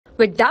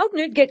With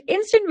Doubtnut, get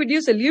instant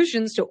video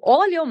solutions to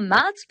all your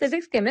maths,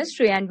 physics,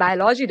 chemistry, and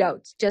biology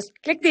doubts. Just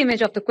click the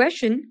image of the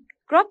question,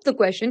 crop the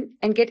question,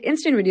 and get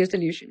instant video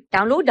solution.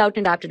 Download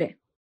Doubtnut app today.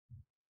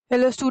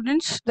 Hello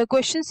students, the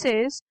question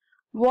says,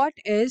 what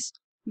is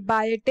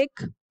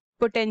biotic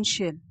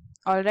potential?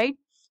 Alright,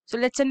 so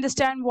let's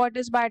understand what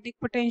is biotic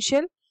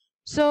potential.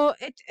 So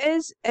it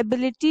is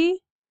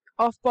ability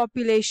of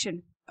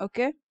population,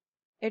 okay?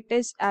 It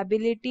is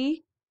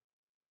ability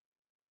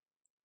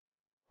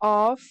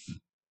of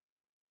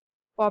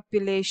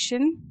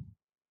population.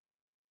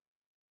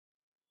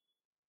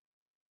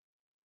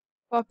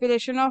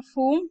 Population of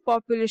whom?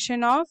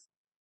 Population of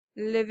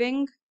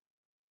living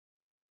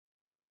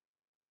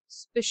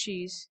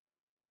species.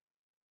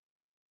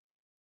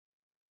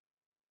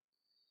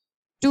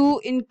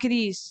 To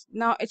increase.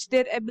 Now it's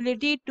their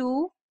ability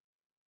to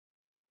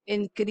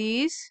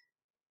increase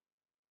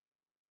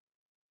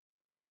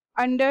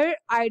under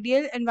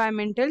ideal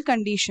environmental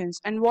conditions.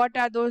 And what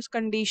are those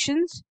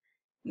conditions?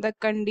 The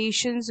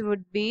conditions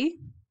would be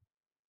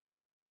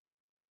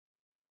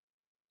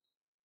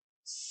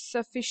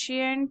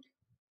sufficient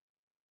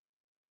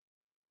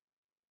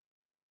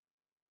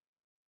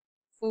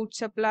food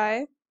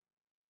supply,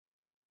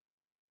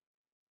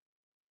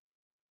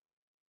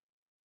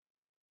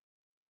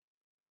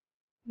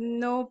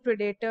 no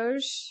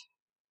predators,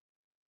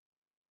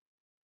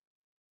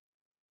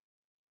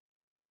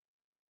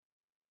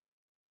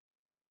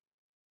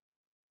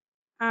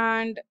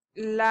 and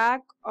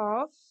lack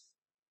of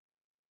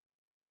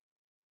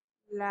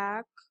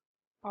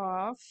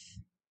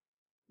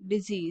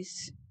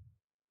disease.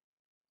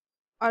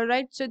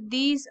 Alright, so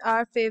these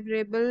are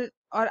favorable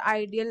or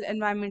ideal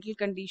environmental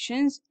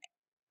conditions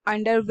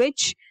under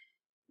which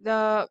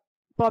the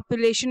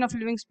population of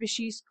living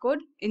species could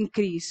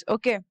increase.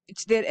 Okay,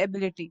 it's their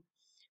ability.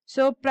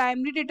 So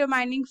primary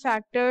determining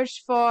factors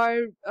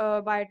for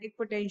biotic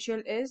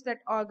potential is that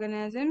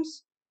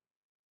organisms,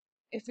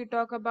 if we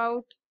talk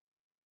about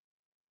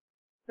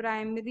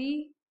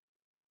primary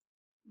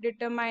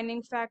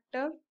determining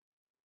factor,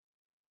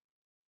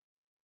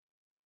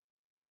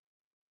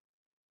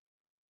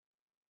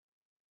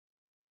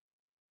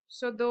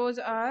 so those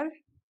are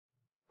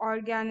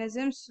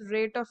organisms'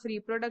 rate of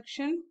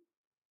reproduction,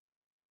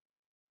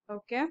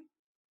 okay,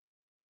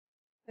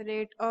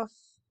 rate of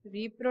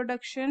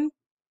reproduction,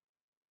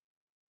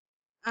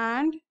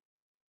 and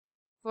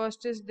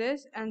first is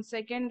this, and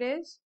second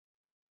is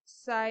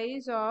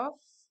size of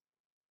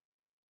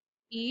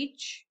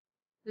each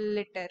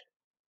litter.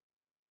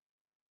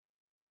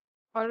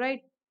 All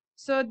right,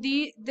 so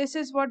this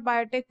is what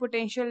biotic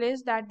potential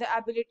is, that the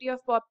ability of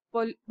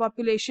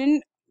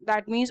population,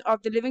 that means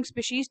of the living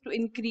species, to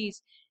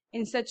increase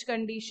in such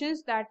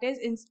conditions, that is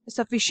in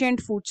sufficient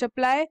food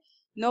supply,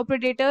 no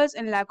predators,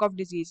 and lack of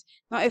disease.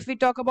 Now if we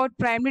talk about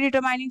primary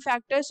determining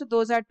factors, so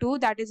those are two,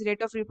 that is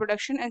rate of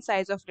reproduction and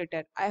size of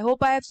litter. I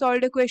hope I have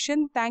solved the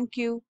question. Thank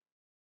you.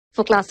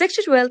 For class 6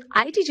 to 12,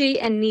 IIT JEE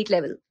and NEET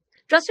level.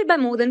 Trusted by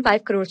more than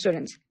 5 crore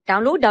students.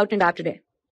 Download Doubtnut app today.